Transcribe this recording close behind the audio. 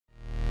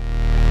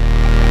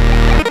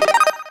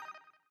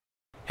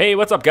Hey,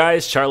 what's up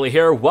guys? Charlie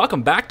here.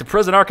 Welcome back to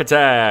Prison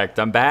Architect.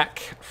 I'm back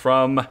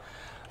from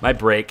my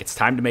break. It's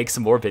time to make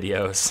some more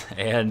videos.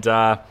 And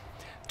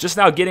just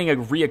now getting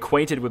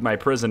reacquainted with my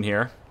prison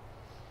here.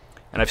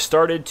 And I've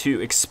started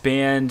to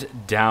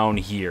expand down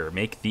here,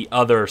 make the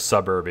other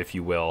suburb, if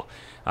you will.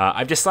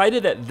 I've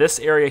decided that this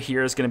area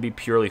here is going to be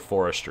purely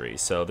forestry.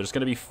 So there's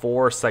going to be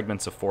 4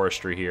 segments of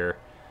forestry here.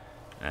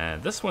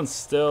 And this one's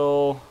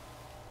still...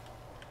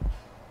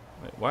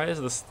 Wait, why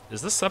is this...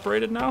 Is this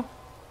separated now?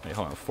 Wait,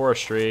 hold on.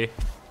 Forestry.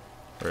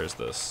 Where is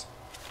this?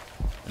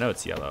 I know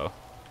it's yellow.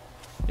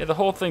 Yeah, the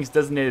whole thing's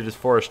designated as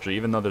forestry,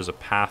 even though there's a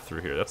path through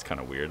here. That's kind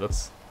of weird.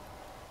 Let's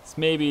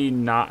maybe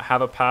not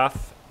have a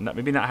path.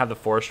 Maybe not have the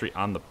forestry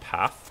on the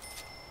path.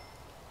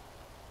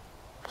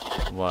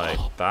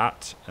 Like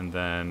that. And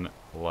then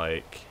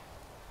like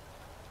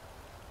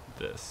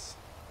this.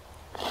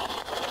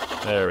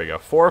 There we go.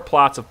 4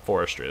 plots of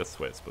forestry. That's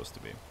the way it's supposed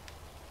to be.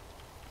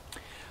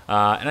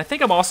 And I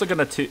think I'm also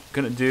gonna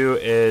do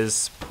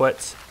is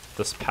put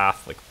this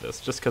path like this,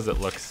 just because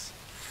it looks.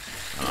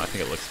 I don't know. I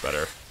think it looks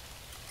better,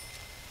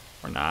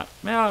 or not.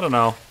 Yeah, I don't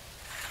know.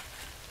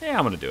 Yeah,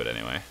 I'm gonna do it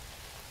anyway.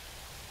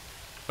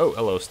 Oh,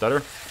 hello,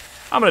 stutter.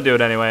 I'm gonna do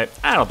it anyway.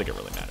 I don't think it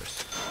really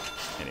matters.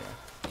 Anyway,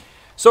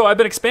 so I've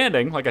been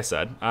expanding, like I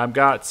said. I've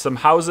got some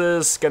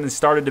houses getting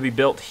started to be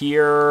built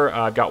here.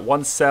 I've got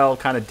 1 cell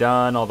kind of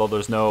done, although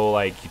there's no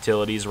like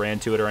utilities ran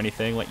to it or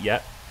anything like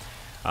yet.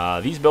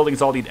 These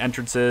buildings all need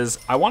entrances.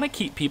 I want to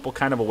keep people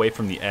kind of away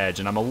from the edge,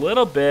 and I'm a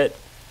little bit,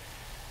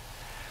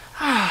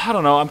 I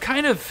don't know, I'm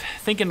kind of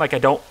thinking like I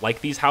don't like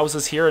these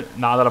houses here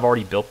now that I've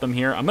already built them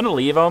here. I'm going to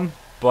leave them,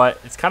 but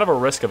it's kind of a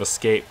risk of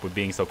escape with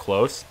being so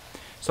close.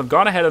 So I've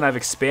gone ahead and I've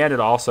expanded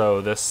also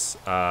this,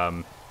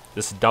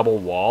 this double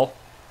wall.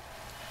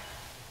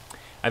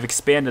 I've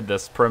expanded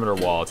this perimeter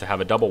wall to have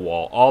a double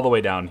wall all the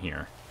way down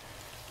here,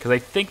 because I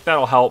think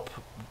that'll help.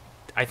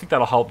 I think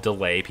that'll help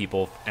delay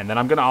people. And then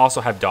I'm going to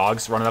also have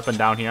dogs running up and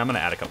down here. I'm going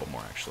to add a couple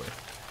more, actually.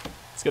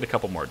 Let's get a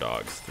couple more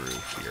dogs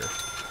through here.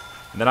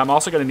 And then I'm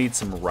also going to need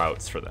some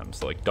routes for them.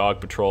 So, like,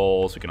 dog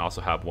patrols. We can also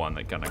have one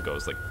that kind of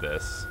goes like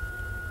this.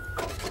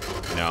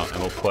 You know, and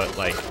we'll put,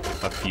 like,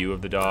 a few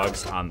of the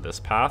dogs on this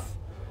path.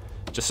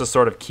 Just to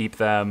sort of keep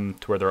them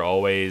to where they're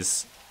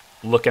always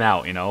looking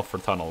out, you know, for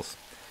tunnels.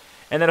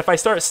 And then if I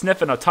start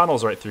sniffing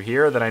tunnels right through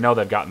here, then I know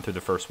they've gotten through the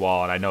first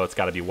wall, and I know it's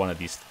got to be one of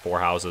these 4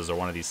 houses or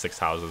one of these 6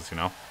 houses, you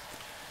know.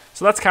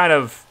 So that's kind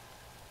of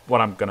what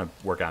I'm going to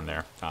work on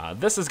there.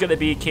 This is going to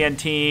be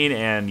canteen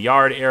and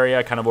yard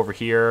area kind of over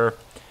here.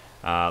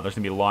 There's going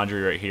to be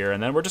laundry right here,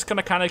 and then we're just going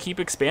to kind of keep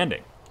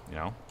expanding, you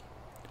know.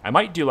 I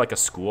might do like a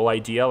school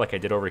idea like I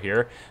did over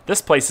here.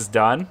 This place is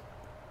done,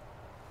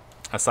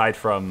 aside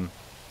from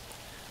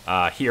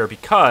here,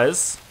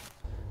 because...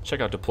 Check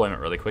out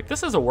deployment really quick.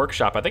 This is a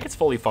workshop. I think it's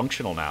fully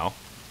functional now.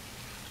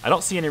 I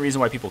don't see any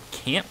reason why people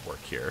can't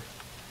work here.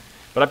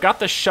 But I've got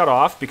this shut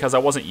off because I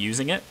wasn't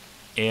using it.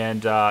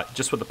 And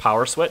just with the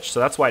power switch. So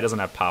that's why it doesn't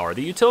have power.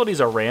 The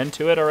utilities are ran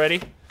to it already.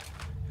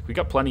 We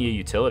got plenty of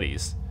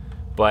utilities.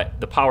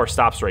 But the power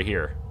stops right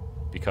here.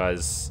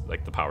 Because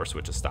like the power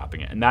switch is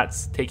stopping it. And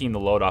that's taking the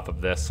load off of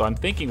this. So I'm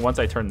thinking once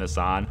I turn this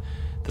on,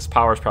 this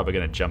power is probably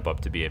going to jump up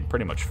to be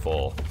pretty much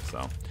full.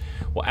 So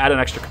we'll add an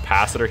extra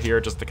capacitor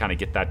here just to kind of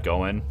get that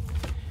going.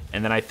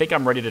 And then I think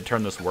I'm ready to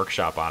turn this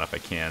workshop on if I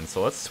can.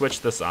 So let's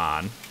switch this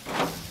on.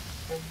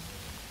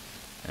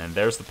 And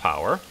there's the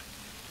power.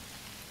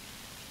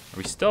 Are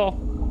we still...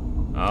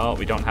 Oh,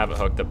 we don't have it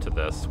hooked up to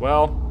this.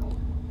 Well,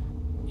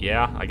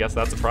 yeah, I guess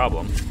that's a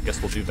problem. I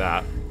guess we'll do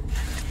that.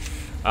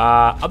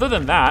 Other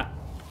than that,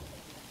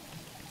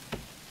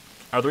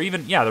 are there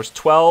even... Yeah, there's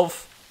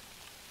 12...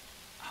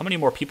 How many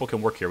more people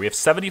can work here? We have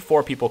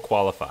 74 people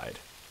qualified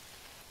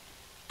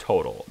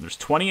total. There's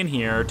 20 in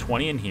here,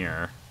 20 in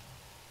here,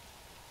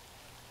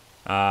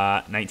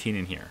 19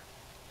 in here.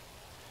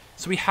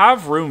 So we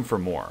have room for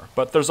more,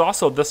 but there's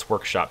also this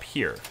workshop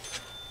here,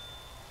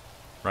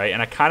 right?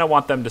 And I kind of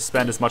want them to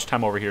spend as much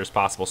time over here as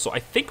possible. So I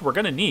think we're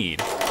gonna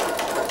need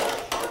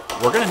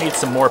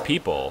some more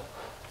people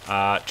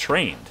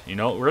trained. You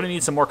know, we're gonna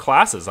need some more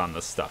classes on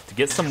this stuff to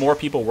get some more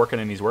people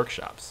working in these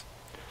workshops.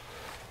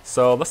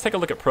 So let's take a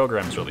look at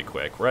programs really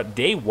quick. We're at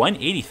day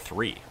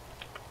 183.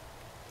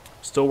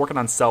 Still working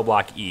on cell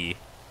block E.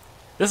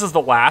 This is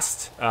the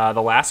last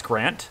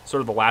grant,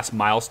 sort of the last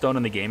milestone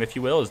in the game, if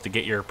you will, is to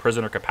get your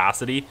prisoner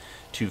capacity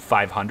to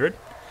 500.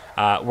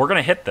 We're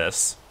gonna hit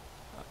this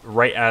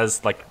right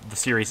as like the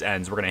series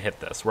ends. We're gonna hit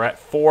this. We're at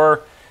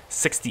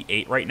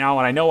 468 right now,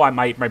 and I know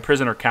my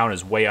prisoner count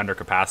is way under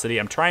capacity.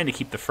 I'm trying to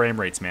keep the frame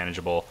rates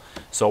manageable.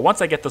 So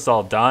once I get this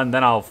all done,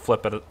 then I'll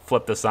flip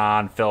this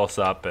on, fill us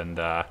up, and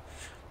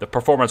the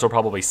performance will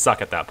probably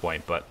suck at that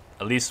point, but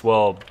at least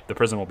the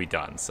prison will be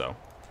done, so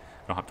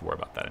I don't have to worry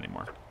about that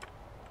anymore.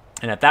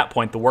 And at that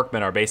point, the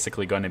workmen are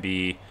basically going to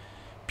be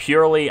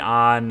purely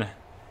on,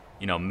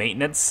 you know,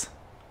 maintenance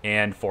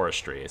and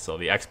forestry. So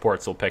the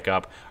exports will pick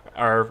up.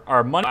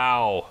 Our money...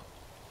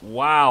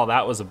 Wow,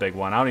 that was a big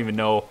one. I don't even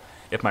know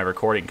if my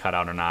recording cut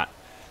out or not.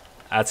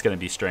 That's going to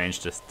be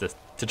strange just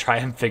to try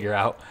and figure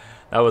out.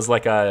 That was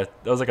like a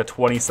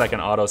 20-second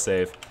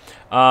autosave.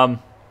 A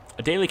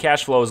daily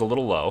cash flow is a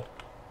little low.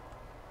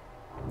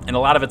 And a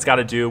lot of it's got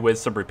to do with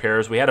some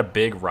repairs. We had a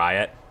big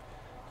riot.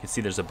 You can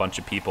see there's a bunch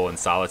of people in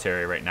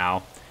solitary right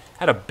now.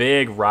 Had a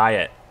big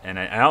riot. And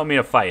I don't mean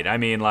a fight. I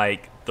mean,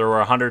 like, there were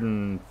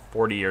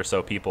 140 or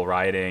so people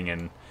rioting.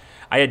 And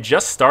I had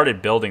just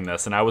started building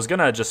this. And I was going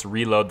to just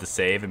reload the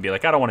save and be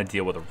like, I don't want to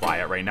deal with a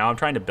riot right now. I'm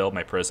trying to build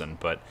my prison.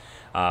 But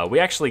we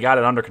actually got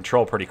it under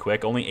control pretty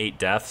quick. Only 8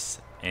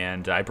 deaths.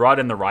 And I brought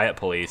in the riot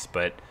police.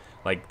 But,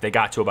 like, they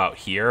got to about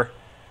here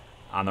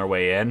on their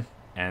way in.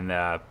 And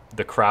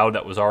the crowd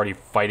that was already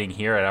fighting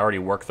here had already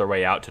worked their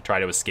way out to try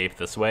to escape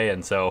this way.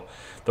 And so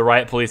the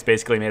riot police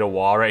basically made a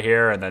wall right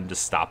here and then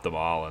just stopped them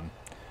all. And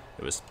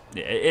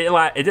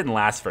it didn't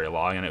last very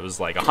long. And it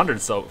was like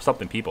 100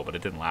 something people, but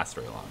it didn't last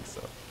very long.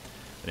 So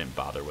I didn't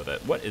bother with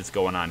it. What is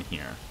going on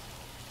here?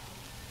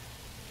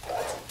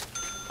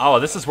 Oh,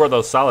 this is where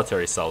those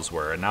solitary cells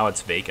were, and now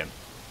it's vacant.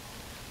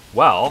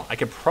 Well, I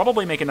could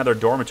probably make another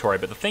dormitory,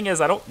 but the thing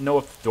is, I don't know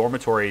if the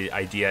dormitory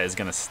idea is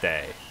going to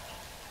stay.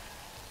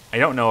 I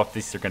don't know if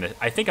these are gonna.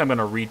 I think I'm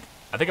gonna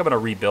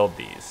rebuild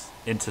these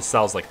into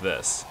cells like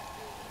this.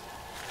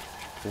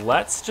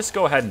 Let's just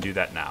go ahead and do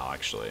that now.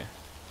 Actually,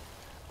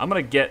 I'm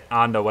gonna get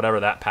onto whatever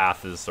that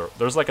path is. Or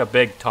there's like a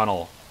big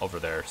tunnel over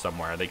there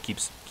somewhere that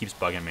keeps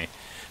bugging me.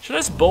 Should I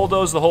just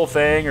bulldoze the whole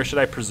thing, or should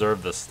I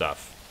preserve this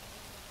stuff?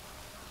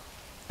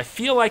 I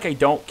feel like I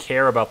don't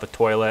care about the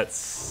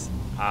toilets,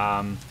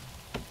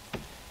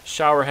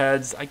 shower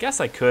heads. I guess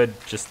I could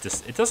just.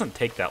 It doesn't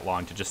take that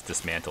long to just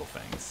dismantle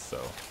things,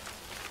 so.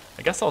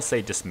 I guess I'll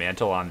say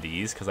dismantle on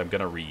these because I'm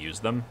going to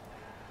reuse them.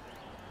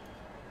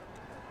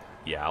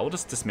 Yeah, I'll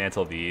just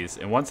dismantle these.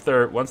 And once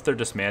they're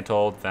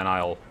dismantled, then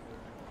I'll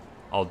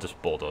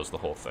just bulldoze the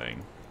whole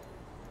thing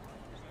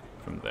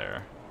from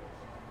there.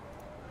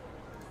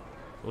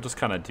 We'll just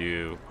kind of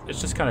do, let's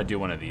just kind of do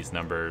one of these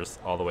numbers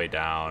all the way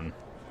down.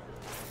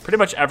 Pretty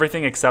much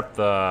everything except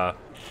the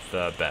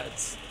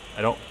beds.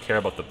 I don't care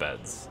about the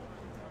beds.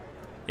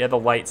 Yeah, the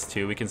lights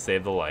too. We can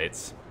save the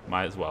lights.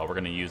 Might as well. We're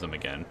going to use them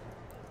again.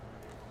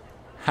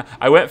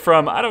 I went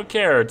from I don't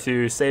care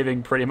to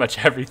saving pretty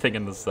much everything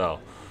in the cell.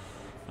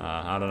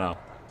 I don't know.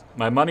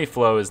 My money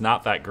flow is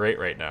not that great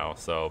right now,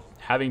 so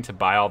having to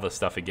buy all this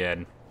stuff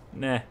again,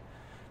 nah,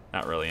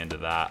 not really into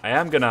that. I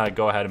am going to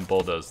go ahead and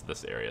bulldoze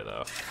this area,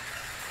 though.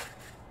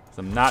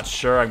 So I'm not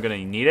sure I'm going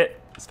to need it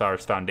as far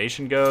as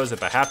foundation goes.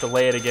 If I have to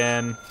lay it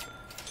again,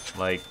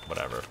 like,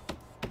 whatever.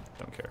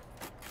 Don't care.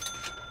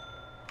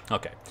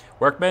 Okay.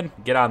 Workmen,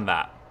 get on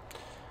that.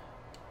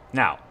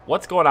 Now,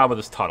 what's going on with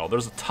this tunnel?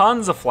 There's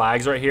tons of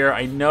flags right here.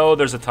 I know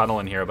there's a tunnel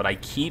in here, but I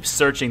keep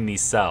searching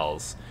these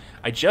cells.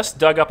 I just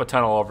dug up a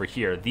tunnel over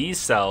here. These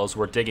cells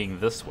were digging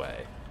this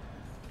way,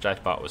 which I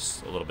thought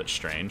was a little bit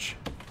strange.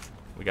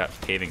 We got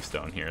paving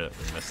stone here that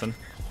we're missing.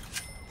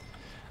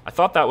 I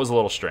thought that was a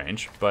little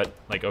strange, but,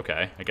 like,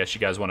 okay. I guess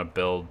you guys want to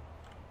build...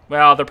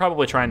 Well, they're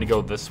probably trying to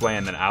go this way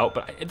and then out,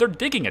 but they're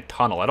digging a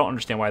tunnel. I don't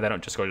understand why they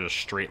don't just go to a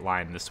straight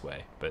line this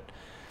way, but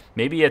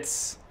maybe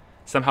it's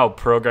somehow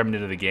programmed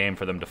into the game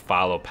for them to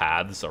follow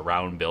paths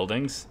around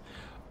buildings.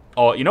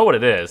 Oh, you know what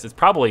it is? It's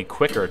probably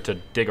quicker to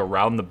dig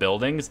around the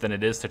buildings than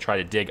it is to try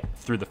to dig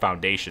through the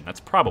foundation. That's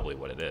probably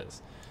what it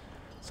is.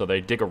 So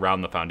they dig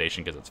around the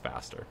foundation because it's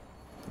faster.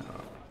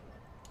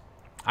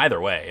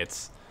 Either way,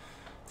 it's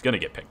going to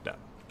get picked up.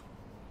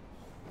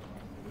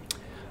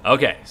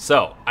 Okay,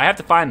 so I have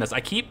to find this.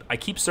 I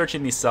keep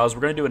searching these cells.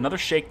 We're going to do another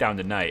shakedown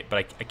tonight,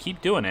 but I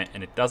keep doing it,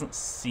 and it doesn't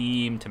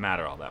seem to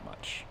matter all that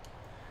much.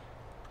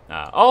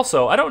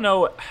 Also, I don't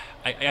know.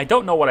 I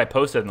don't know what I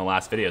posted in the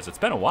last videos. It's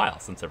been a while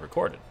since I've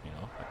recorded, you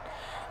know.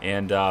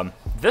 And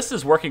this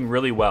is working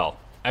really well.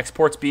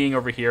 Exports being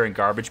over here and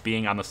garbage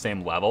being on the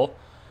same level.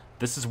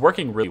 This is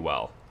working really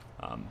well.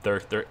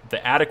 The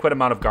adequate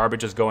amount of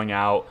garbage is going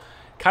out,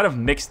 kind of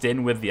mixed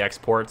in with the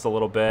exports a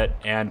little bit.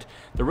 And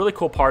the really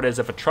cool part is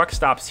if a truck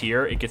stops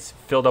here, it gets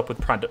filled up with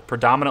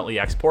predominantly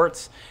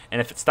exports. And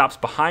if it stops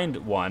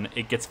behind one,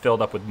 it gets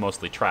filled up with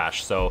mostly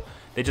trash. So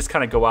they just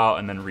kind of go out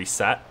and then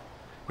reset,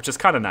 which is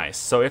kind of nice.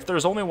 So if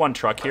there's only one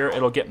truck here,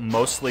 it'll get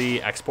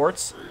mostly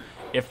exports.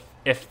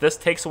 If this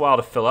takes a while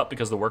to fill up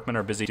because the workmen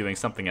are busy doing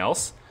something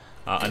else,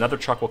 another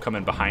truck will come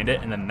in behind it,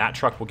 and then that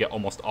truck will get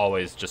almost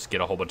always just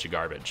get a whole bunch of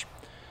garbage.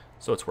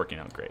 So it's working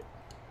out great.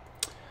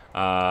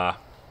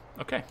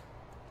 Okay.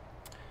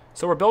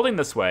 So we're building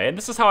this way, and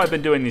this is how I've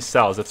been doing these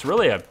cells. It's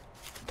really it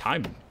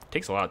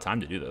takes a lot of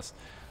time to do this.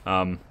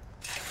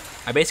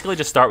 I basically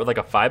just start with like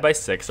a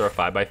 5x6 or a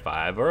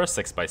 5x5 or a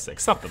 6x6,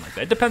 something like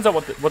that. It depends on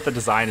what the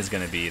design is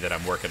going to be that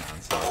I'm working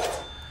on. So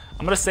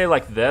I'm going to say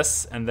like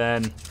this, and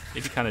then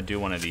maybe kind of do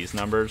one of these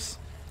numbers.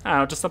 I don't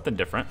know, just something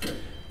different.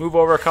 Move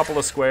over a couple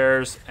of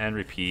squares and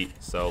repeat.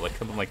 So like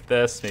something like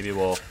this. Maybe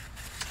we'll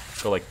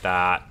go like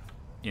that.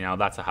 You know,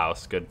 that's a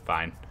house. Good,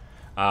 fine.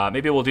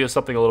 Maybe we'll do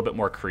something a little bit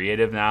more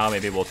creative now.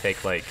 Maybe we'll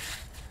take like,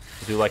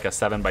 do like a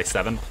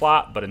 7x7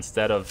 plot, but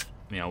instead of,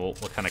 you know, we'll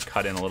kind of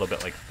cut in a little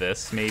bit like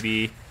this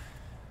maybe.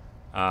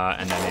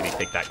 And then maybe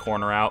take that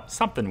corner out.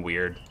 Something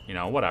weird, you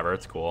know, whatever,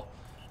 it's cool.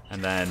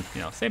 And then,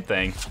 you know, same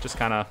thing. Just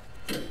kind of,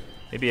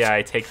 maybe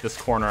I take this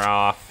corner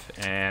off,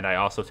 and I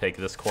also take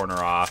this corner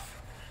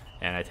off,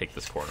 and I take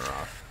this corner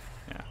off.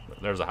 Yeah,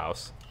 there's a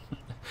house.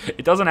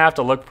 It doesn't have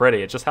to look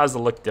pretty. It just has to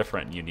look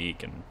different and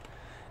unique, and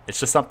it's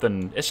just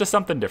something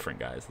different,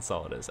 guys. That's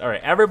all it is. All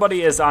right,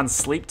 everybody is on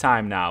sleep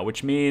time now,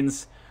 which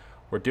means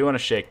we're doing a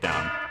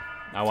shakedown.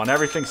 I want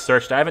everything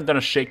searched. I haven't done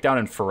a shakedown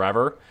in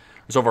forever.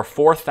 There's over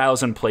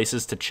 4,000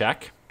 places to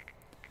check.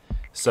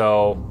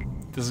 So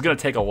this is going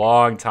to take a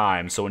long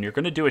time. So when you're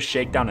going to do a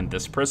shakedown in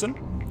this prison,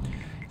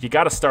 you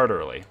got to start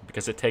early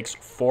because it takes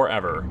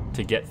forever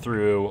to get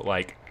through,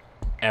 like,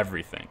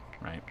 everything,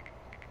 right?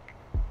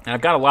 And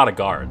I've got a lot of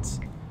guards.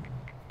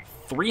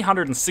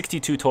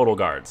 362 total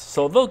guards.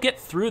 So they'll get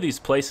through these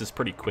places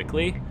pretty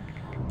quickly,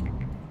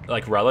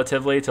 like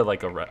relatively to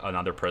like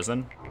another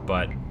prison,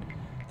 but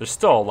there's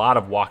still a lot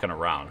of walking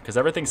around because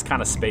everything's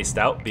kind of spaced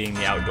out, being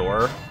the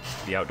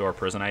outdoor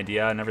prison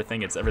idea and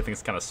everything.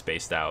 Everything's kind of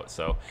spaced out.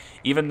 So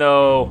even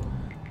though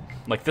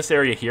like this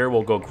area here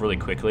will go really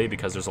quickly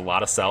because there's a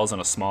lot of cells in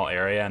a small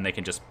area and they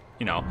can just,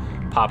 you know,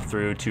 pop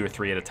through 2 or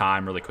 3 at a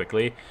time really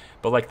quickly.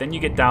 But like then you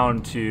get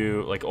down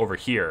to like over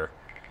here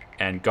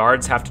and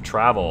guards have to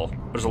travel.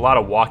 There's a lot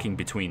of walking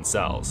between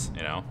cells,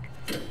 you know.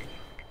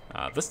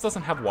 This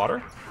doesn't have water.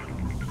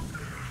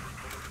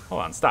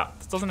 Hold on, stop.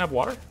 This doesn't have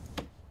water?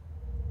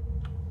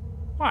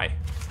 Why?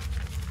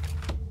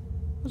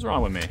 What's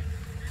wrong with me?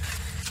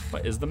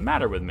 What is the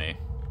matter with me?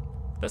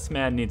 This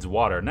man needs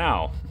water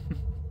now.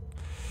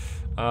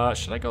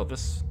 Should I go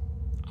this?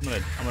 I'm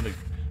gonna.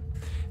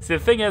 See, the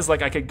thing is,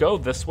 like, I could go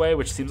this way,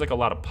 which seems like a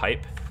lot of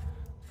pipe.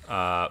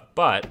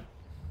 But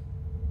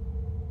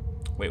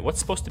wait, what's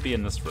supposed to be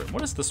in this room?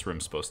 What is this room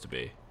supposed to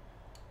be?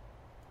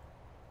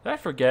 Did I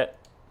forget?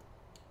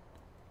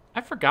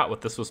 I forgot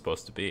what this was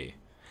supposed to be.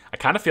 I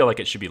kind of feel like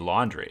it should be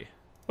laundry.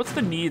 What's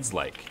the needs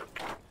like?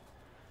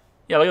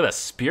 Yeah, look at this.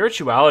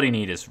 Spirituality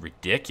need is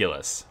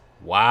ridiculous.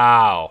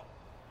 Wow.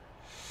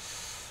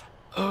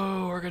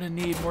 Oh, we're going to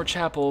need more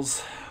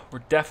chapels. We're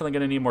definitely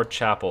going to need more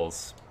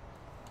chapels.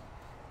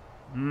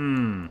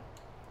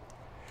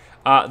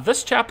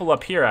 This chapel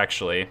up here,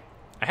 actually,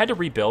 I had to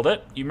rebuild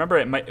it. You remember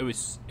it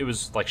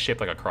was like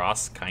shaped like a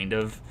cross, kind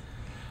of.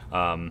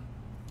 Yeah,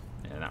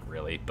 not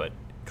really, but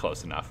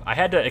close enough. I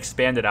had to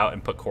expand it out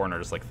and put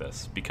corners like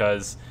this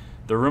because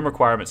the room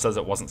requirement says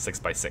it wasn't 6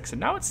 by 6, and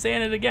now it's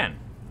saying it again.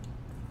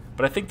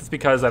 But I think that's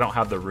because I don't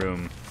have the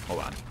room. Hold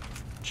on.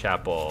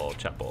 Chapel.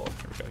 Here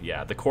we go.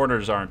 Yeah, the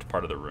corners aren't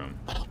part of the room.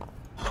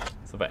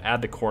 So if I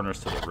add the corners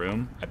to the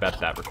room, I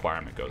bet that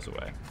requirement goes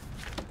away.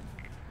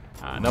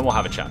 And then we'll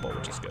have a chapel,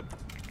 which is good.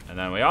 And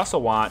then we also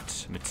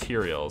want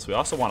materials. We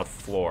also want a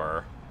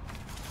floor.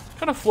 What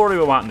kind of floor do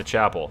we want in the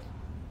chapel?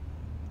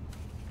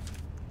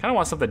 Kind of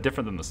want something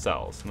different than the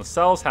cells. And the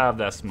cells have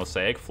this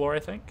mosaic floor, I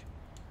think.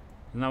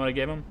 Isn't that what I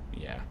gave them?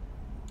 Yeah.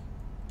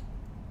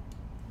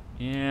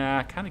 Yeah,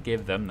 I kind of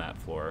gave them that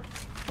floor.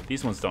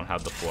 These ones don't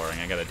have the flooring.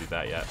 I gotta do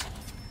that yet.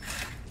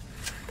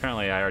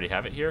 Apparently I already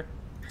have it here.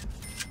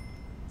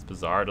 It's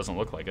bizarre. It doesn't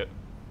look like it.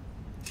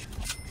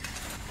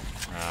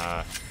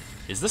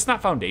 Is this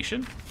not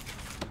foundation?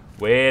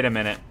 Wait a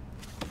minute.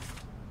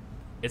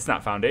 It's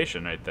not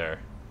foundation right there.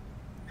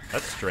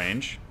 That's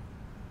strange.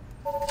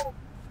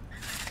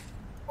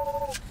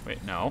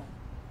 Wait, no.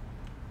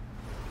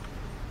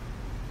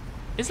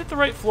 Is it the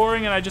right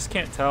flooring and I just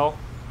can't tell?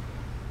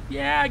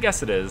 Yeah, I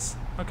guess it is.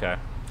 Okay,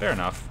 fair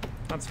enough.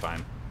 That's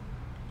fine.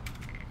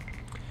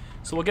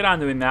 So we'll get on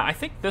doing that. I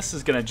think this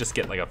is gonna just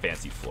get like a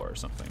fancy floor or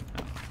something. I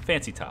don't know.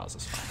 Fancy tiles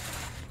is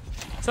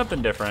fine.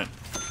 Something different.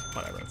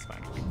 Whatever, that's fine.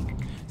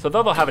 So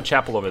they'll have a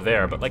chapel over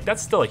there, but like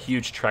that's still a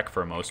huge trek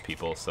for most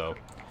people, so.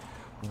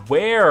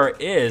 Where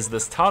is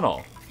this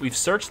tunnel? We've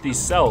searched these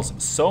cells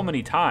so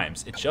many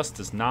times. It just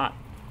does not.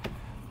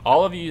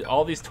 All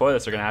these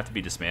toilets are gonna have to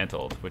be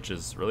dismantled, which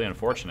is really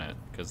unfortunate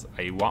because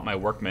I want my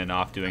workmen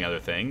off doing other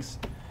things,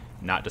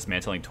 not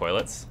dismantling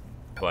toilets.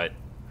 But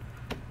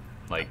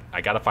like,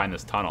 I gotta find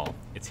this tunnel.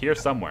 It's here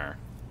somewhere.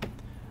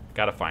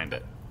 Gotta find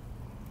it.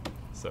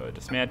 So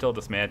dismantle,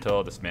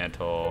 dismantle,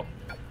 dismantle.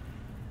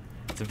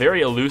 It's a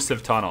very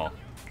elusive tunnel.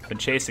 I've been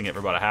chasing it for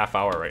about a half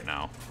hour right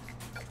now.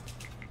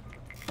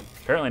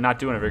 Apparently not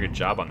doing a very good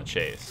job on the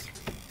chase.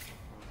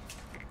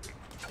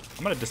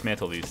 I'm gonna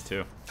dismantle these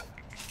too.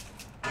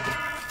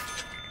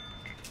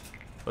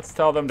 Let's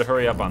tell them to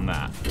hurry up on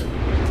that.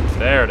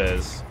 There it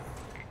is.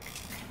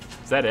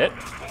 Is that it?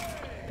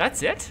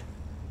 That's it?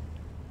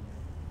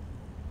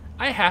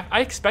 I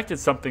expected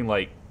something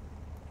like,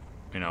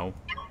 you know,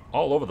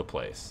 all over the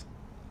place.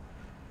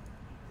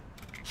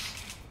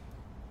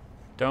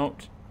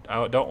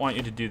 I don't want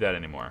you to do that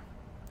anymore.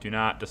 Do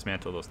not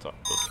dismantle those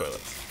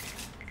toilets.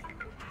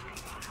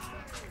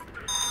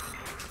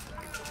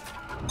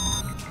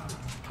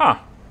 Huh.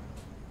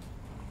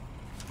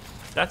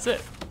 That's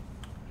it.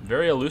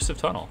 Very elusive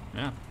tunnel.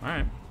 Yeah,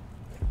 alright.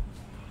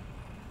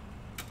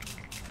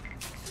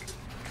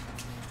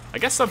 I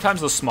guess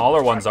sometimes the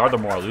smaller ones are the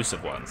more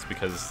elusive ones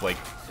because like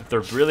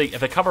if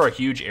they cover a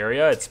huge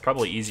area, it's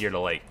probably easier to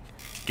like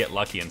get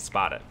lucky and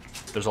spot it.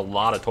 there's a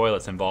lot of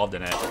toilets involved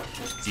in it,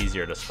 it's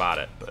easier to spot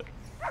it, but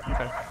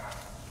okay.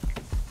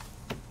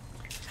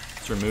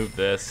 Let's remove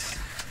this,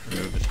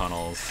 remove the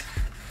tunnels.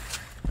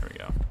 There we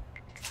go.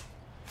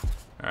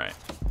 All right,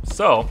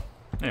 so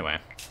anyway.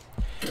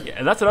 Yeah,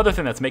 and that's another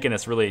thing that's making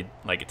this really,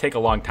 like, take a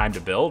long time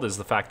to build is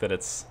the fact that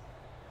it's,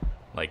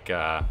 like,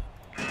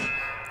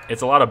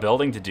 it's a lot of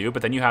building to do,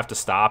 but then you have to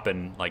stop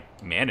and,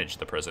 like, manage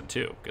the prison,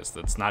 too, because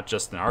it's not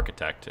just an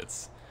architect,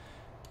 it's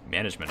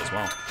management as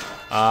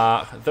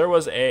well. There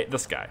was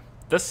this guy.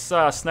 This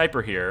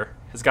sniper here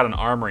has got an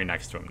armory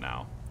next to him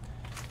now,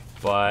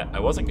 but I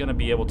wasn't going to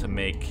be able to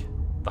make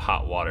the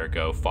hot water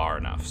go far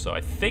enough, so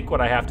I think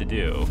what I have to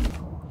do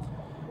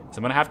is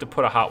I'm going to have to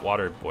put a hot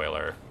water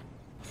boiler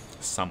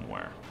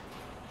somewhere.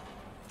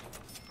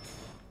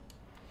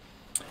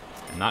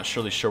 I'm not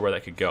really sure where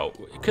that could go.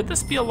 Could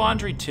this be a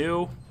laundry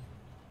too?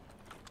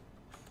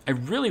 I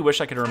really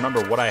wish I could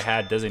remember what I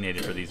had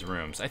designated for these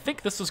rooms. I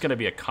think this was going to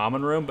be a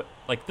common room, but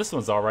like this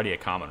one's already a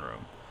common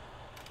room.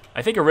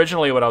 I think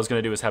originally what I was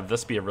going to do is have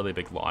this be a really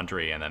big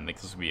laundry and then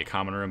this would be a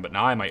common room, but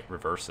now I might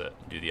reverse it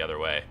and do the other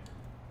way.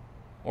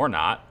 Or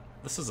not.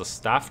 This is a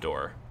staff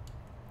door.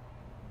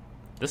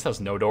 This has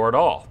no door at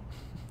all.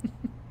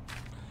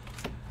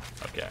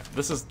 Okay,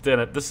 this is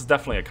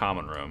definitely a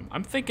common room.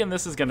 I'm thinking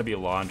this is going to be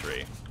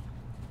laundry.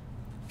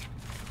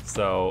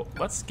 So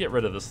let's get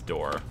rid of this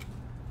door.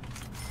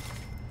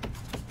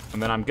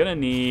 And then I'm going to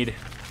need...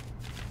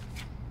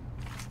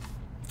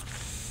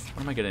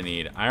 What am I going to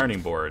need?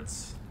 Ironing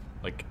boards.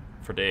 Like,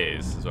 for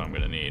days is what I'm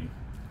going to need.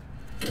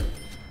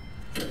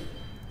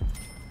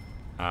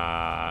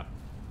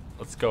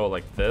 Let's go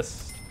like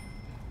this.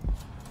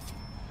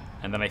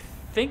 And then I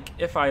think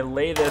if I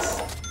lay this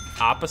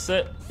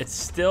opposite, it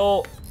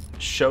still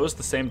shows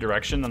the same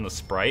direction on the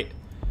sprite.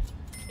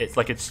 It's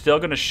like it's still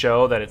going to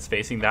show that it's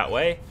facing that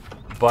way,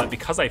 but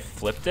because I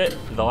flipped it,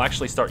 they'll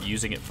actually start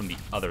using it from the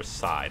other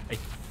side. I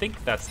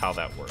think that's how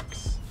that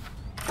works.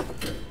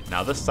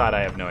 Now this side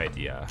I have no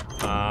idea.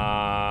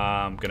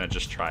 I'm going to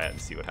just try it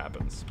and see what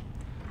happens.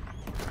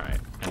 All right,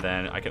 and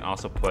then I can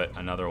also put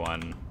another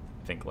one,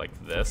 I think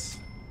like this.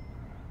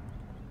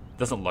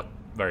 Doesn't look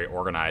very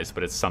organized,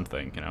 but it's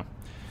something, you know.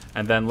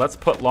 And then let's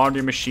put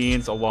laundry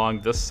machines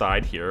along this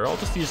side here. I'll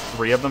just use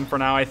 3 of them for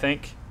now, I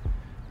think.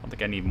 I don't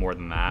think I need more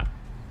than that.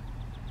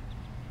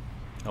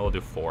 I'll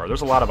do 4.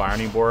 There's a lot of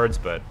ironing boards,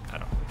 but I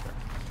don't really care.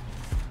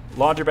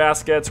 Laundry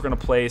baskets, we're gonna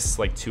place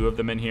like 2 of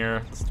them in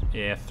here.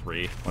 Yeah,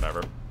 3,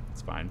 whatever,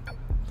 it's fine.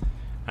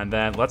 And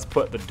then let's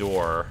put the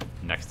door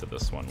next to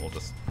this one. We'll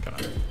just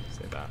kind of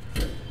say that.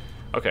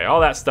 Okay,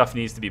 all that stuff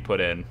needs to be put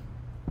in.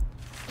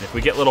 And if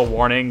we get little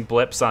warning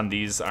blips on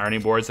these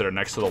ironing boards that are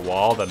next to the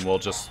wall, then we'll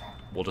just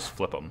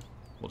flip them.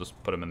 We'll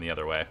just put them in the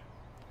other way,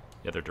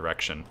 the other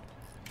direction.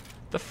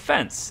 The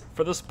fence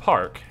for this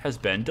park has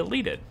been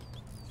deleted.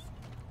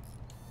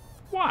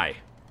 Why?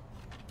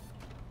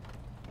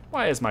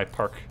 Why has my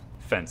park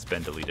fence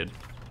been deleted?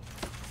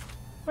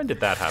 When did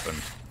that happen?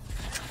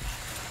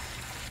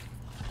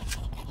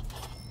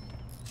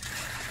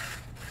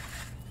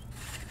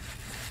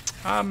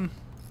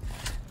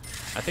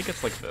 I think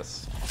it's like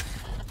this.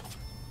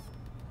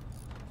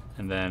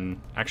 And then,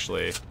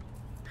 actually,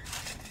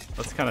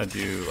 let's kind of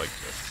do like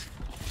this.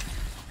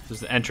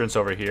 There's an entrance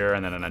over here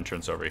and then an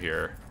entrance over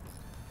here.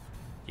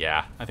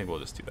 Yeah, I think we'll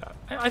just do that.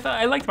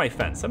 I liked my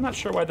fence. I'm not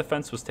sure why the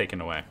fence was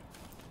taken away.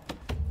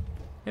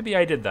 Maybe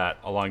I did that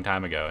a long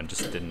time ago and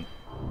just didn't...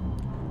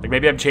 Like,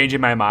 maybe I'm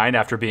changing my mind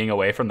after being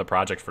away from the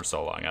project for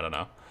so long. I don't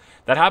know.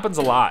 That happens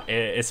a lot,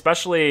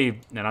 especially,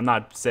 and I'm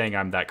not saying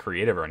I'm that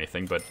creative or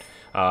anything, but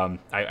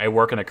I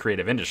work in a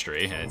creative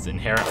industry, and it's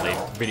inherently,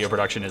 video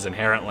production is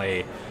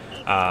inherently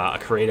a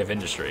creative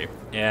industry.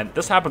 And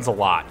this happens a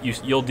lot.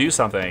 You'll do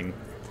something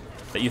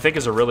that you think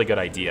is a really good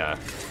idea,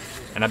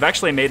 and I've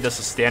actually made this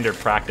a standard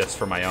practice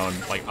for my own,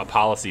 like a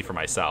policy for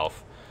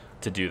myself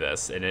to do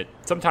this. And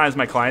sometimes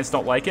my clients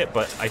don't like it,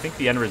 but I think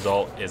the end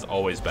result is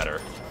always better.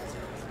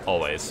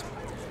 Always.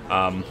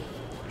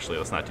 Actually,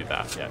 let's not do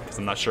that yet, because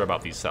I'm not sure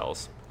about these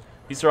cells.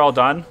 These are all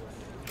done?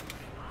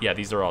 Yeah,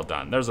 these are all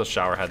done. There's a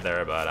shower head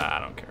there, but I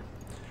don't care.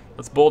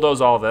 Let's bulldoze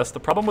all this.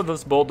 The problem with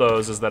this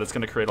bulldoze is that it's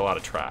going to create a lot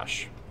of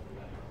trash.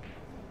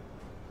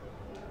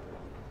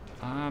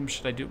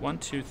 Should I do 1,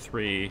 2,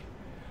 3?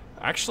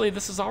 Actually,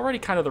 this is already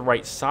kind of the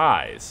right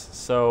size,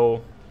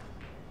 so...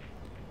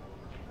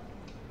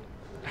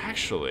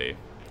 Actually,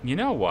 you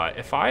know what?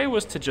 If I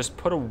was to just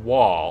put a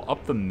wall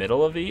up the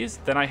middle of these,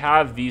 then I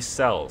have these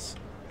cells.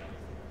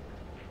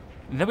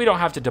 And then we don't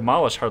have to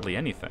demolish hardly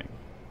anything.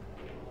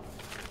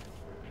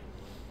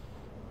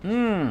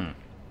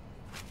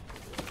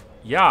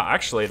 Yeah,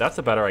 actually, that's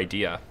a better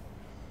idea.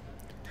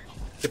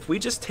 If we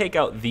just take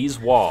out these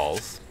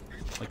walls,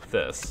 like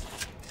this,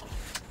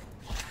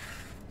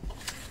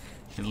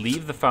 and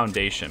leave the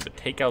foundation, but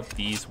take out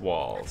these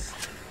walls,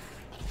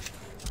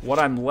 what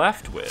I'm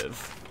left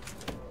with,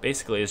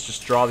 basically, is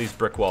just draw these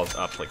brick walls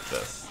up like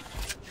this,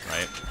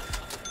 right?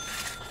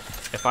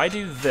 If I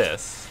do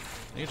this,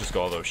 you can just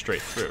go all the way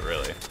straight through,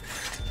 really.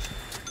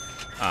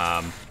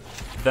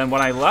 then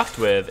what I left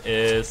with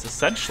is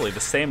essentially the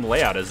same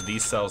layout as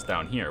these cells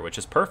down here, which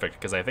is perfect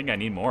because I think I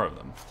need more of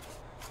them.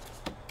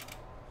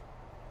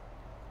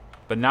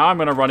 But now I'm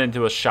going to run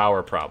into a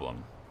shower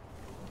problem.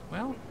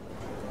 Well,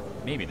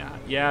 maybe not.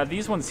 Yeah,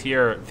 these ones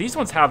here, these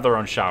ones have their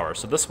own shower,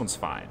 so this one's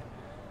fine.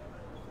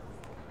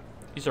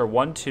 These are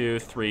 1, 2,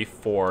 3,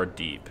 4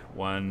 deep.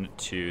 1,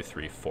 2,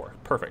 3, 4.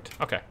 Perfect.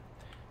 Okay.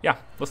 Yeah,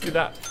 let's do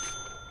that.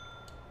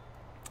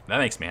 That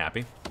makes me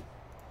happy.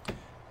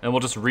 And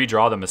we'll just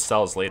redraw them as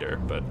cells later,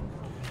 but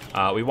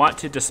we want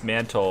to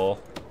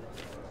dismantle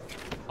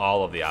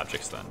all of the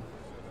objects then.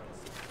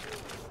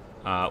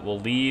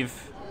 We'll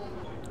leave...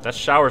 That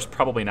shower's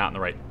probably not in the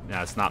right...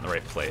 No, it's not in the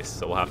right place,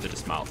 so we'll have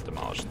to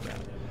demolish that.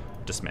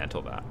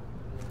 Dismantle that.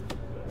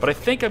 But I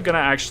think I'm going to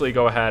actually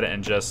go ahead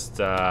and just...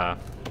 Can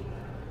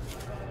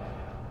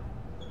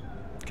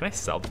I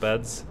sell the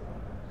beds?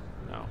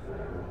 No.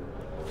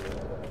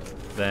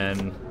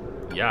 Then,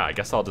 yeah, I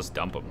guess I'll just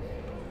dump them.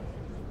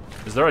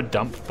 Is there a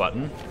dump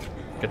button?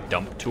 Like a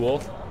dump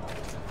tool?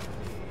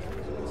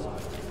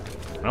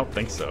 I don't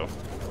think so.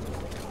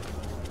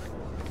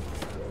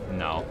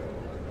 No.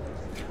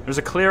 There's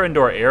a clear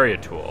indoor area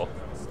tool.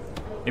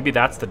 Maybe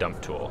that's the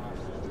dump tool.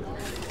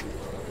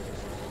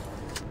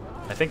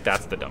 I think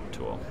that's the dump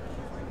tool.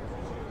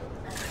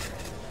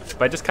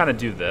 If I just kind of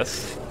do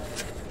this,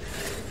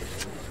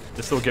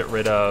 this will get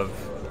rid of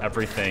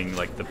everything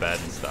like the bed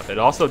and stuff. It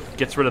also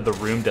gets rid of the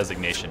room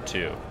designation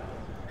too.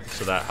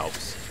 So that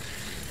helps.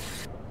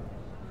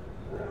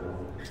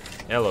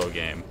 Hello,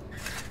 game.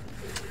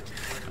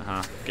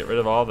 Get rid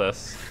of all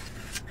this.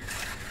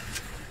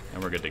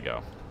 And we're good to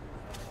go.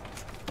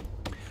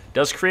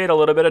 Does create a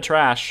little bit of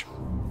trash,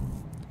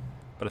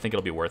 but I think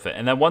it'll be worth it.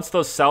 And then once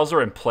those cells are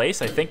in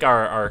place, I think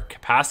our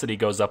capacity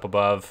goes up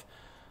above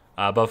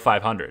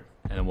 500,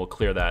 and then we'll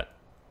clear that.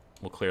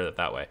 We'll clear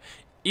that way.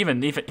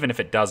 Even if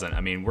it doesn't,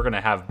 I mean, we're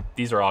gonna have,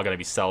 these are all gonna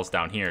be cells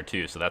down here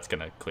too, so that's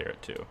gonna clear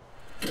it too.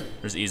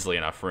 There's easily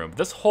enough room.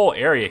 This whole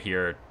area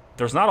here,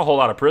 there's not a whole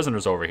lot of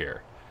prisoners over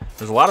here.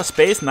 There's a lot of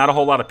space, not a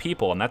whole lot of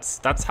people, and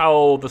that's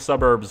how the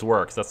suburbs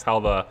works. That's how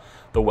the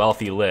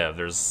wealthy live.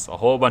 There's a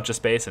whole bunch of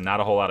space and not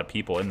a whole lot of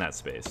people in that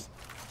space.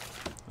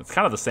 It's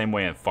kind of the same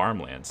way in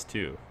farmlands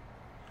too.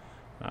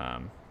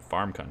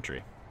 Farm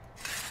country.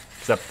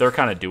 Except they're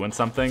kind of doing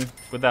something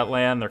with that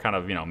land. They're kind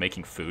of, you know,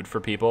 making food for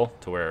people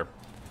to where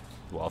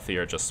the wealthy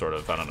are just sort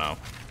of, I don't know,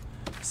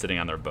 sitting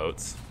on their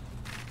boats.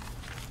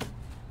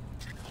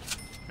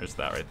 There's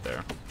that right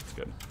there. That's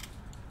good.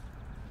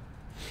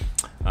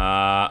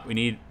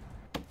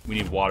 We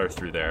need water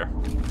through there.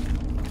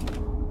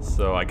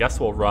 So I guess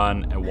we'll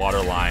run a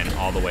water line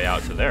all the way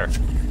out to there.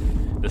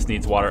 This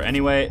needs water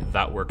anyway.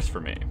 That works for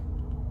me.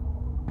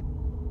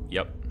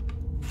 Yep.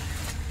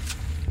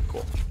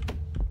 Cool.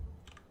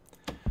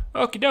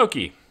 Okie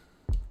dokie.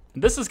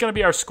 This is going to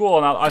be our school,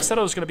 and I said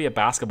it was going to be a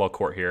basketball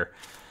court here.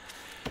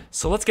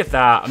 So let's get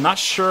that. I'm not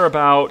sure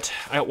about...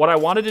 what I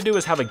wanted to do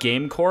is have a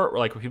game court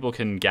where people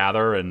can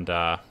gather and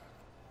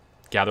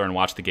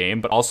watch the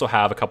game, but also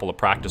have a couple of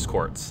practice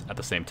courts at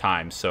the same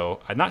time. So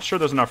I'm not sure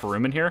there's enough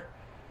room in here,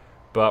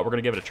 but we're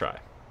going to give it a try.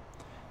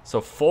 So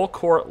full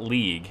court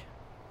league.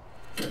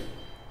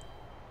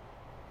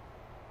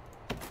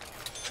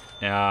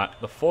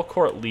 The full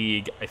court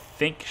league, I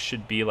think,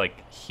 should be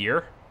like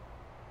here.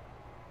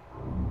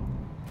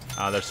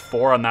 There's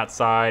 4 on that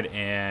side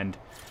and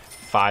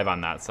 5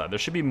 on that side. There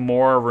should be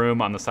more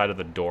room on the side of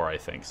the door, I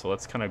think. So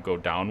let's kind of go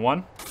down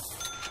one.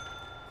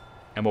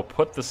 And we'll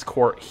put this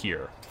court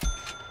here.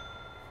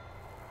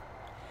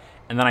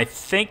 And then I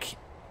think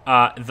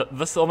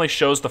this only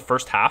shows the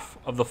first half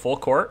of the full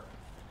court.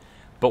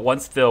 But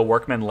once the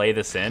workmen lay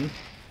this in,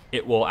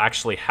 it will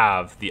actually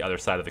have the other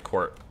side of the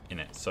court in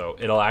it. So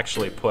it'll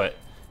actually put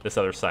this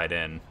other side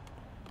in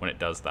when it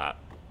does that.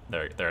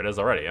 There it is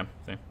already. Yeah.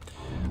 See?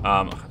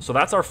 So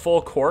that's our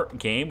full court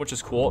game, which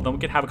is cool. Then we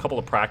can have a couple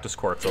of practice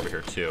courts over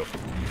here too.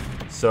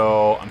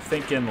 So I'm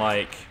thinking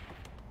like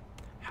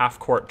half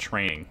court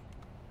training.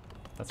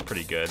 That's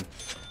pretty good.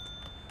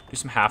 Do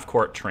some half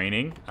court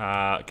training.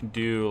 I can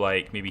do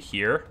like maybe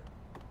here.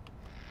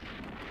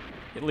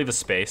 Leave a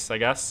space, I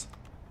guess.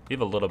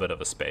 Leave a little bit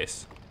of a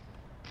space.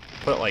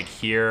 Put it like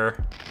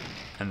here,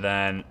 and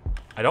then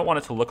I don't want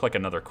it to look like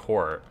another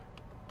court,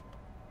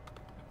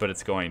 but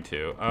it's going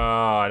to.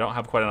 Oh, I don't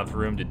have quite enough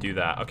room to do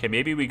that. Okay,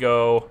 maybe we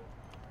go...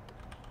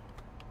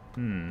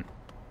 I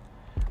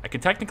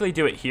could technically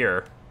do it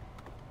here.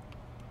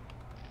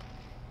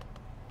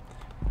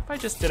 If I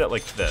just did it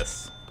like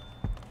this.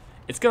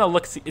 It's gonna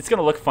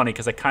look funny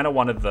because I kind of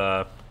wanted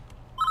the...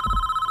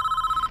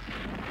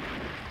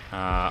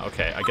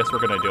 okay, I guess we're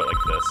gonna do it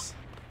like this.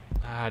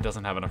 It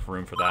doesn't have enough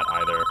room for that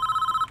either.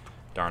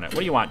 Darn it. What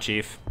do you want,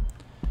 Chief?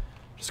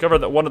 Discovered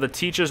that one of the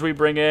teachers we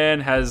bring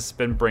in has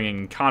been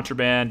bringing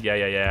contraband.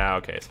 Yeah.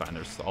 Okay, it's fine.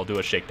 I'll do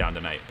a shakedown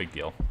tonight. Big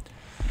deal.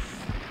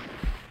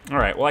 All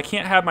right. Well, I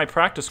can't have my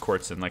practice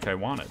courts in like I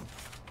wanted.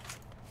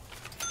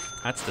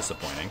 That's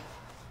disappointing.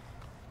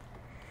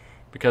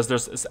 Because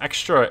there's this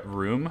extra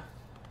room.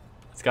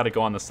 It's got to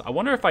go on this. I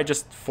wonder if I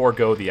just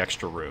forego the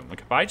extra room.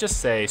 Like if I just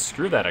say,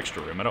 screw that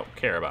extra room. I don't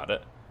care about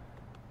it.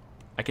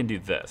 I can do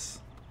this,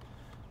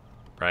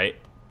 right?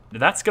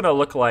 That's gonna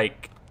look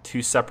like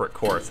 2 separate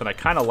courts, and I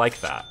kind of like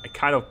that. I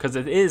kind of, because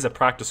it is a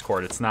practice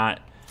court. It's not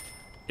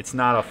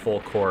a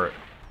full court.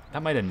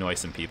 That might annoy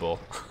some people.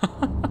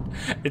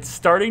 It's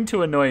starting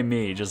to annoy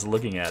me just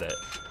looking at it.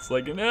 It's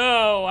like,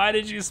 no, why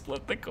did you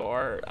split the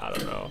court? I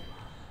don't know.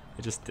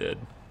 I just did.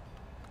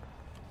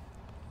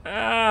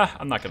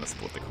 I'm not gonna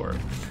split the court.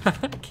 I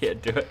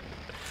can't do it.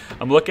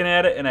 I'm looking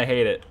at it and I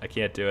hate it. I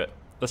can't do it.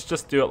 Let's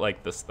just do it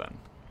like this then.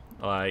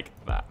 Like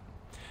that.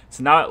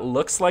 So now it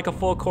looks like a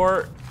full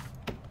court,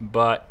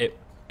 but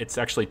it's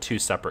actually 2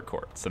 separate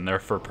courts, and they're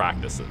for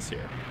practices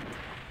here.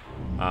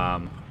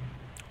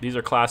 These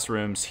are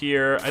classrooms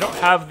here. I don't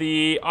have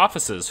the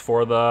offices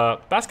for the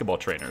basketball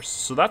trainers,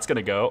 so that's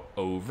gonna go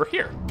over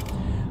here.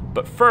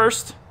 But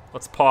first,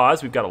 let's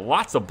pause. We've got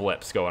lots of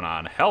blips going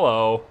on.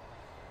 Hello.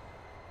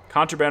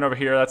 Contraband over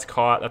here, that's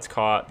caught, that's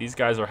caught. These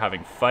guys are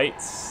having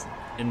fights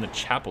in the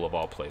chapel of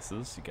all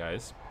places, you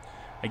guys.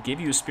 I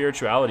gave you a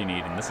spirituality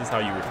need, and this is how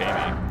you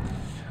repay me.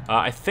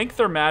 I think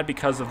they're mad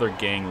because of their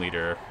gang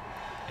leader.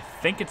 I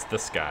think it's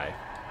this guy.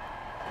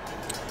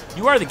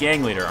 You are the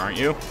gang leader, aren't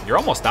you? You're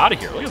almost out of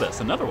here. Look at this,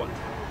 another one.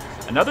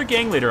 Another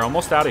gang leader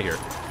almost out of here.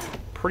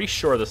 Pretty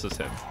sure this is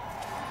him.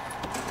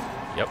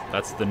 Yep,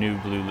 that's the new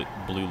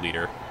blue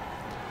leader.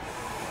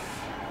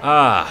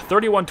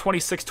 31,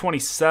 26,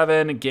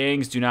 27.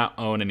 Gangs do not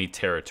own any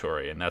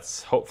territory, and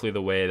that's hopefully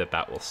the way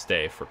that will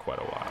stay for quite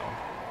a while.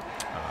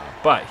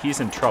 But he's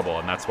in trouble,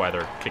 and that's why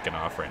they're kicking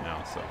off right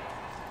now. So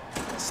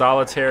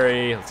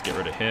solitary, let's get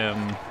rid of him.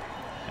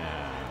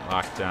 And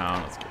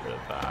lockdown, let's get rid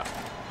of that.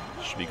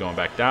 Should be going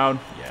back down.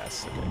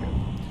 Yes. Okay,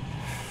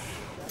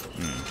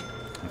 good.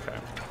 Okay.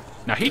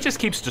 Now he just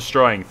keeps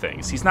destroying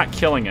things. He's not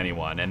killing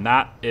anyone, and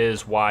that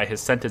is why his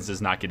sentence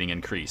is not getting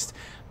increased.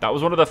 That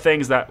was one of the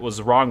things that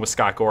was wrong with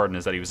Scott Gordon,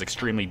 is that he was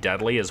extremely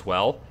deadly as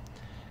well,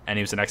 and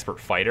he was an expert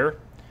fighter,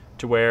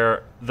 to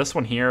where this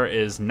one here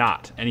is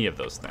not any of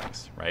those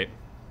things, right?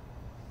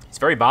 He's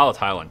very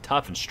volatile and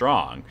tough and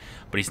strong,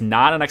 but he's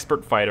not an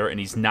expert fighter, and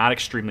he's not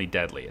extremely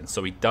deadly, and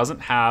so he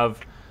doesn't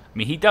have... I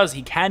mean, he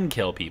can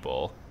kill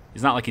people.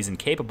 It's not like he's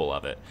incapable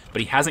of it,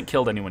 but he hasn't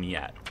killed anyone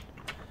yet.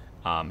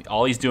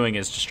 All he's doing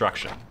is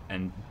destruction,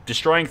 and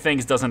destroying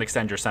things doesn't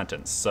extend your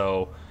sentence,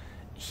 so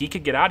he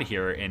could get out of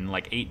here in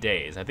like 8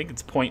 days. I think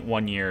it's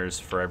 0.1 years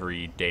for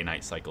every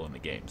day-night cycle in the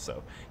game,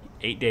 so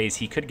 8 days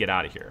he could get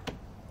out of here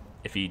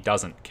if he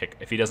doesn't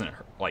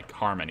like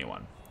harm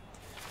anyone.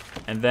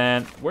 And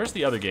then where's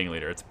the other gang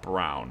leader? It's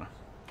Brown.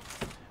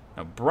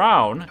 Now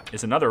Brown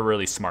is another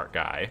really smart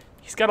guy.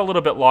 He's got a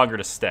little bit longer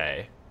to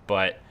stay,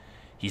 but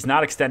he's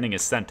not extending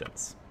his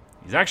sentence.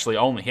 He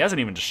hasn't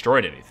even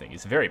destroyed anything.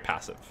 He's very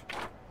passive.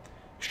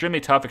 Extremely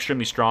tough,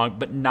 extremely strong,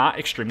 but not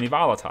extremely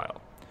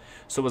volatile.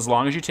 So as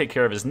long as you take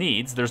care of his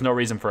needs, there's no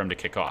reason for him to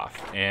kick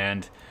off.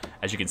 And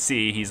as you can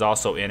see, he's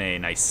also in a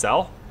nice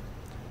cell,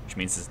 which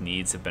means his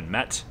needs have been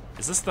met.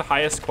 Is this the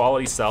highest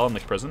quality cell in the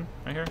prison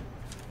right here?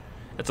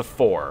 It's a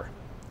 4.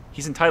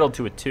 He's entitled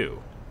to a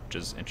 2, which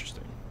is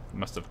interesting. He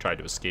must have tried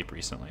to escape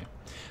recently.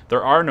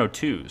 There are no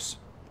 2s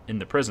in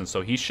the prison,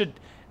 so he should...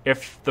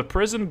 If the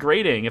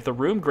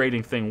room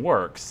grading thing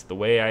works the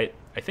way I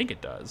think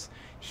it does,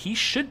 he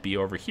should be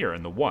over here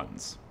in the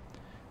 1s.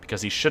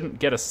 Because he shouldn't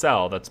get a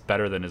cell that's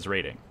better than his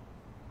rating.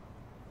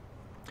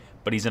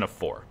 But he's in a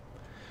 4.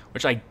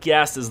 Which I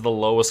guess is the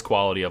lowest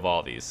quality of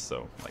all these.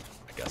 So, like,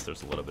 I guess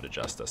there's a little bit of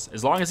justice.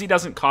 As long as he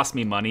doesn't cost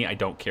me money, I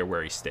don't care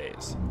where he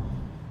stays.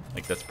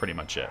 Like, that's pretty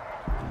much it.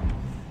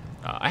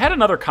 I had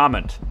another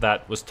comment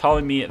that was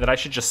telling me that I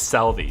should just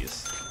sell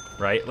these.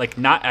 Right? Like,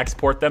 not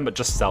export them, but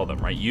just sell them,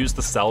 right? Use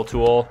the sell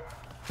tool,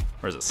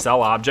 or is it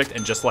sell object,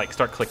 and just, like,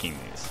 start clicking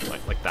these,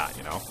 like that,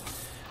 you know?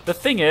 The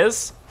thing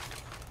is,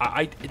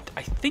 I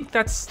think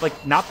that's,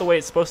 like, not the way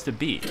it's supposed to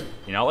be,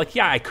 you know? Like,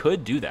 yeah, I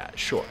could do that,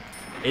 sure.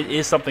 It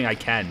is something I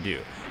can do,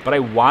 but I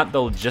want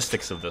the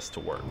logistics of this to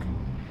work,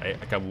 right?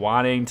 Like, I'm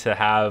wanting to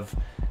have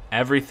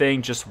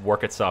everything just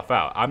work itself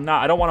out. I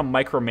don't want to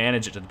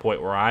micromanage it to the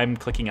point where I'm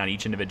clicking on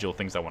each individual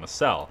things I want to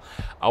sell.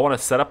 I want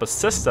to set up a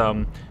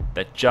system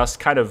that just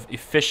kind of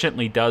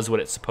efficiently does what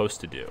it's supposed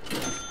to do.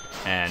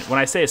 And when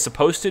I say it's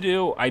supposed to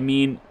do, I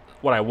mean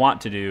what I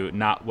want to do,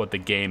 not what the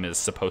game is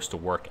supposed to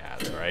work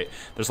as, right?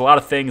 There's a lot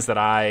of things that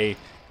I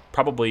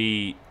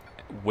probably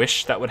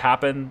wish that would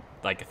happen,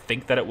 like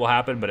think that it will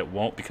happen, but it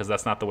won't because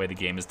that's not the way the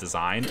game is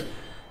designed.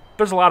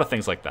 There's a lot of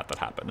things like that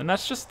happen, and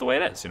that's just the way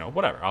it is, you know,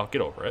 whatever. I'll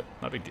get over it.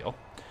 Not a big deal.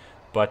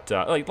 But,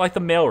 like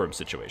the mailroom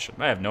situation.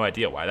 I have no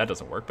idea why that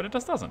doesn't work, but it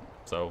just doesn't.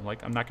 So,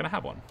 like, I'm not going to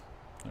have one.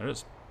 There it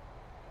is.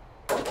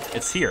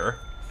 It's here,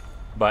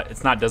 but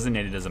it's not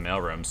designated as a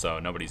mailroom, so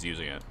nobody's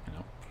using it, you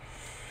know.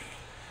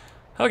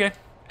 Okay.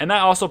 And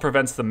that also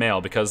prevents the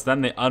mail, because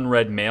then the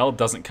unread mail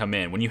doesn't come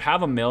in. When you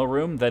have a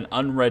mailroom, then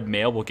unread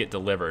mail will get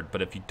delivered.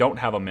 But if you don't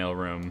have a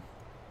mailroom,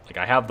 like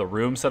I have the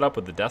room set up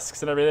with the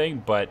desks and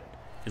everything, but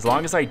as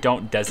long as I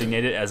don't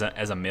designate it as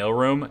a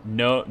mailroom,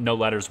 no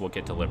letters will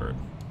get delivered.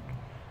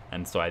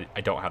 And so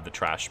I don't have the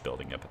trash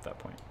building up at that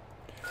point.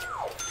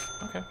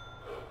 Okay.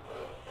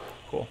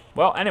 Cool.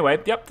 Well, anyway,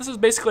 yep, this is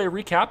basically a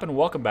recap and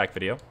welcome back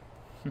video.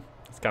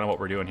 That's kind of what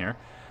we're doing here.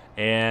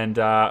 And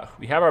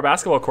we have our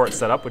basketball court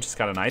set up, which is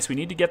kind of nice. We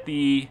need to get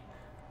the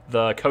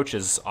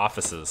coaches'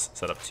 offices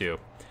set up too.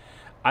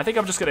 I think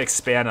I'm just gonna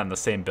expand on the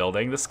same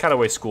building. This is kind of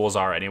the way schools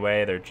are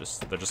anyway. They're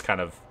just kind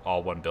of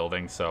all one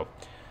building. So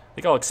I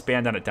think I'll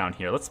expand on it down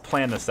here. Let's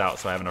plan this out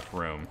so I have enough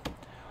room.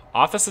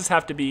 Offices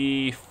have to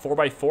be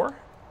 4x4.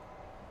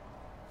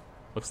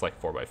 Looks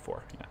like 4x4.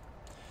 Yeah.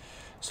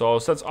 So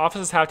since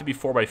offices have to be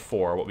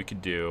 4x4, what we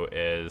could do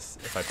is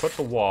if I put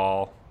the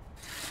wall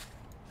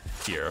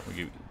here, we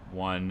do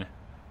one.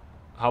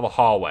 I'll have a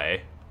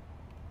hallway.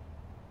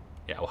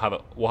 Yeah, we'll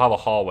have a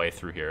hallway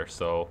through here.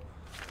 So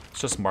let's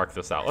just mark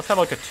this out. Let's have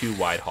like a 2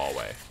 wide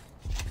hallway,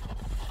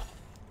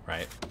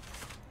 right?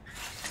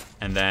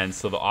 And then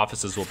so the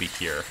offices will be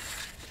here.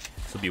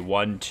 So it'll be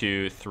 1,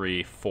 2,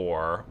 3,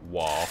 4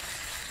 wall.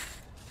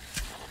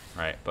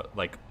 Right, but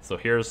like so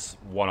here's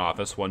one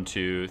office. 1,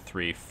 2,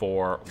 3,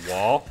 4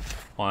 wall.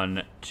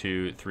 1,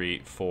 2, 3,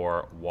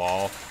 4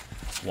 wall.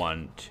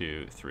 1,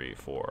 2, 3,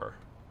 4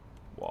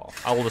 wall.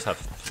 I will just have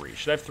 3.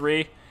 Should I have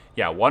 3?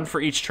 Yeah, 1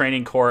 for each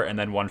training court and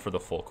then 1 for the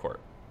full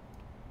court.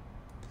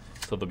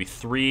 So there'll be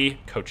 3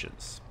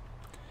 coaches.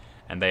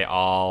 And they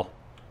all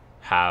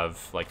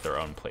have like their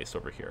own place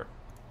over here.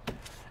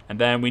 And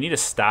then we need a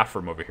staff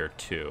room over here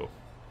too,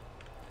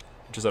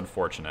 which is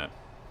unfortunate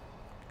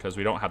because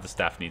we don't have the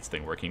staff needs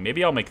thing working.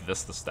 Maybe I'll make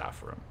this the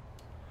staff room.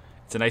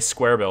 It's a nice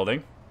square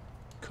building.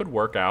 Could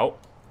work out.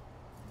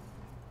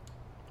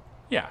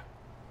 Yeah,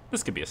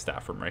 this could be a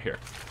staff room right here.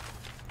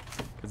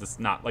 Because it's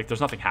not, like, there's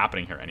nothing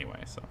happening here anyway,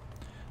 so.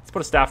 Let's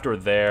put a staff door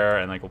there,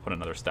 and, like, we'll put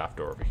another staff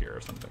door over here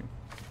or something.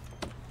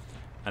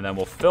 And then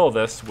we'll fill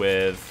this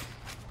with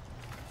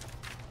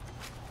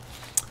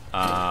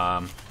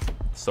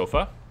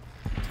sofa,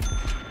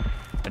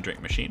 a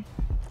drink machine.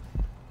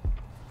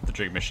 The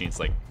drink machine's,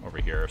 like,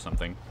 over here or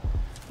something.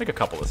 Like a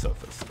couple of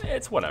sofas.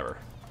 It's whatever.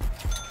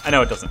 I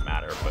know it doesn't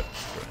matter, but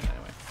we're doing it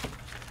anyway.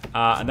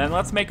 And then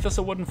let's make this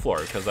a wooden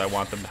floor, because I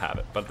want them to have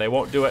it. But they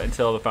won't do it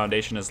until the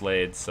foundation is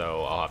laid,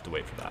 so I'll have to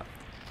wait for that.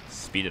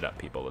 Speed it up,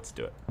 people. Let's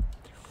do it.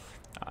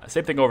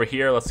 Same thing over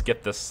here. Let's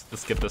get this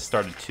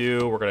started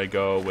too. We're gonna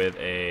go with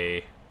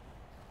a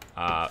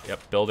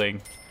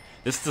building.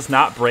 This does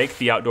not break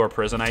the outdoor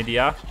prison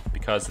idea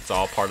because it's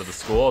all part of the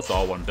school. It's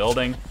all one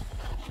building.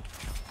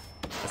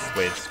 That's the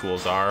way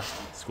schools are.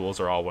 Schools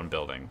are all one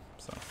building,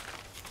 so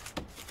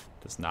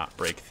doesn't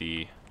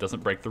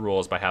break the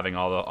rules by having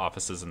all the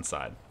offices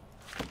inside.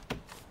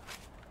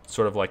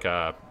 Sort of like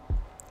well,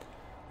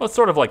 it's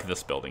sort of like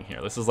this building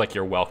here. This is like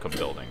your welcome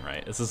building,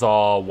 right? This is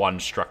all one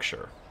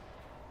structure.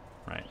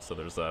 Right, so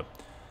there's a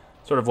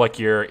sort of like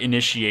your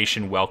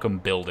initiation welcome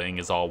building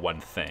is all one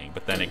thing,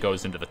 but then it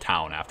goes into the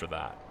town after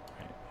that.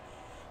 Right?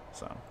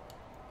 So,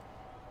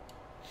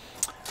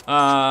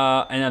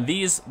 and then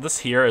this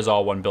here is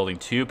all one building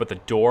too, but the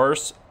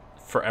doors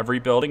for every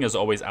building is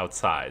always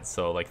outside,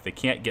 so like they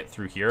can't get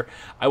through here.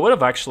 I would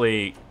have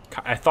actually,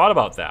 I thought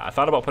about that. I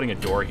thought about putting a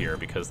door here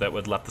because that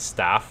would let the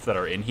staff that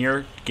are in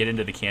here get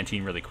into the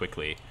canteen really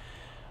quickly.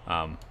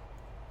 And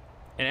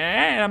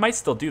I might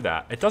still do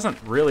that. It doesn't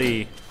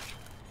really.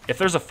 If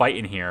there's a fight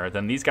in here,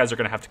 then these guys are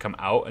going to have to come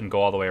out and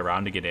go all the way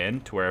around to get in,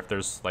 to where if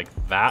there's, like,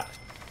 that,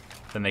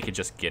 then they could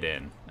just get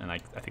in. And I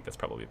think that's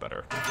probably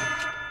better.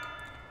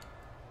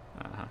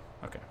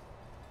 Okay.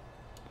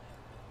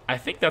 I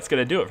think that's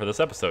going to do it for this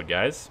episode,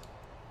 guys.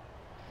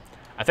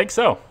 I think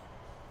so.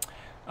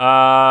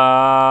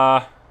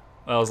 Well,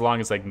 as long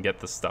as I can get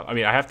this stuff. I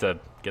mean, I have to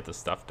get this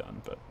stuff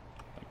done, but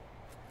like,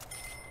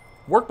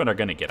 workmen are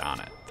going to get on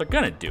it. They're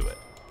going to do it.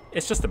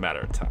 It's just a matter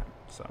of time,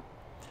 so.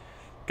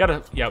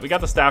 Yeah, we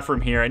got the staff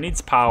room here. It needs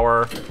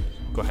power.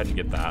 Go ahead and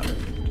get that.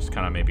 Just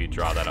kind of maybe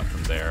draw that up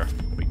from there.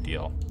 No big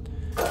deal.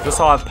 This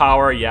will have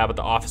power, yeah, but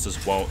the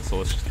offices won't. So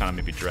let's just kind of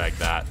maybe drag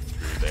that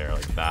through there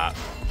like that.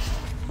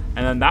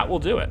 And then that will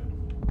do it.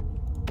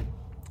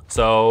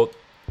 So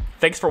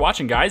thanks for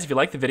watching, guys. If you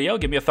liked the video,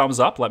 give me a thumbs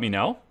up. Let me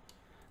know.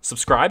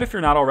 Subscribe if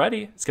you're not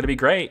already. It's going to be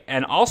great.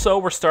 And also,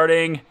 we're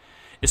starting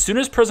as soon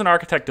as Prison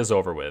Architect is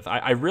over with.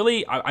 I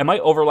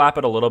might overlap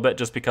it a little bit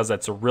just because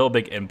that's a real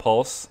big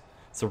impulse.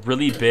 It's a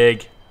really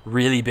big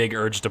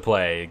urge to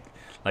play.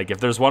 Like if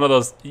there's one of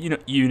those,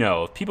 you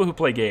know, people who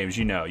play games,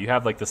 you know, you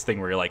have like this thing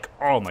where you're like,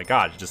 oh my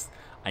god,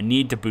 I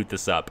need to boot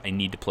this up. I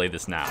need to play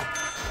this now.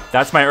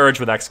 That's my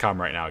urge with XCOM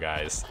right now,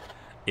 guys.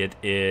 It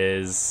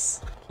is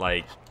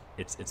like,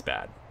 it's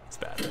bad. It's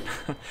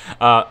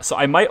bad. So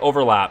I might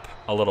overlap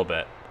a little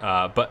bit,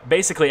 but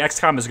basically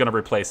XCOM is going to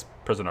replace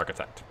Prison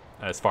Architect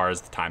as far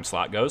as the time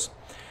slot goes,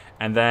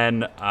 and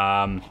then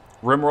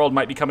RimWorld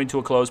might be coming to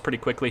a close pretty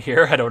quickly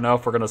here. I don't know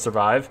if we're going to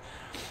survive.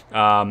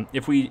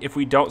 If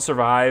we don't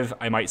survive,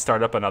 I might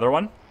start up another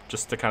one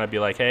just to kind of be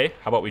like, hey,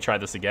 how about we try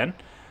this again?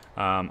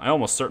 I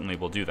almost certainly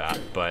will do that,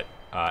 but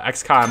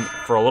XCOM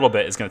for a little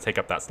bit is going to take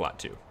up that slot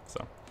too.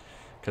 So,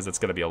 because it's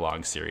going to be a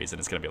long series and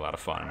it's going to be a lot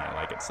of fun and I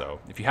like it. So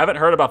if you haven't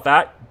heard about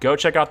that, go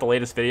check out the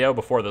latest video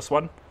before this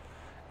one.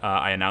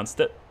 I announced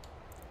it,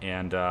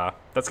 and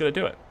that's going to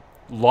do it.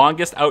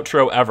 Longest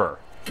outro ever.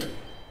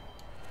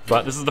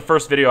 But this is the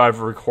first video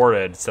I've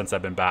recorded since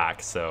I've been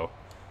back, so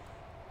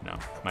no,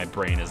 my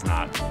brain is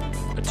not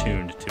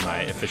attuned to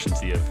my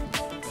efficiency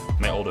of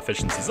my old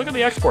efficiencies. Look at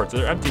the exports,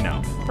 they're empty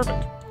now.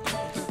 Perfect.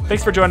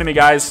 Thanks for joining me,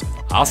 guys.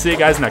 I'll see you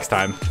guys next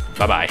time.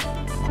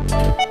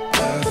 Bye-bye.